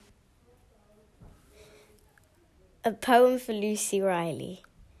A poem for Lucy Riley.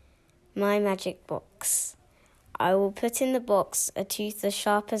 My magic box. I will put in the box a tooth as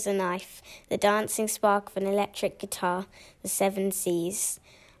sharp as a knife, the dancing spark of an electric guitar, the seven seas.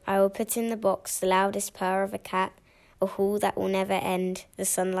 I will put in the box the loudest purr of a cat, a hall that will never end, the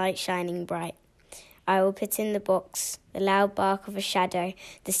sunlight shining bright. I will put in the box the loud bark of a shadow,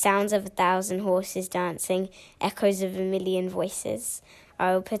 the sounds of 1,000 horses dancing, echoes of 1,000,000 voices.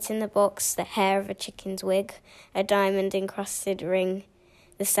 I will put in the box the hair of a chicken's wig, a diamond-encrusted ring,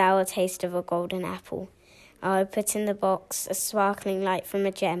 the sour taste of a golden apple. I will put in the box a sparkling light from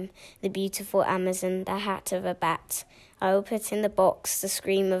a gem, the beautiful Amazon, the hat of a bat. I will put in the box the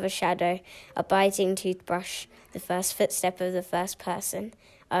scream of a shadow, a biting toothbrush, the first footstep of the first person.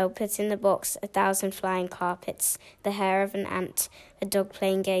 I will put in the box 1,000 flying carpets, the hair of an ant, a dog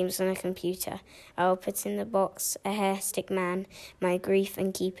playing games on a computer. I will put in the box a hair-stick man, my grief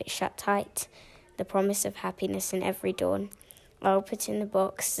and keep it shut tight, the promise of happiness in every dawn. I will put in the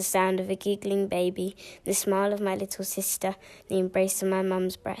box the sound of a giggling baby, the smile of my little sister, the embrace of my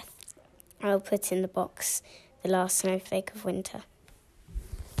mum's breath. I will put in the box the last snowflake of winter.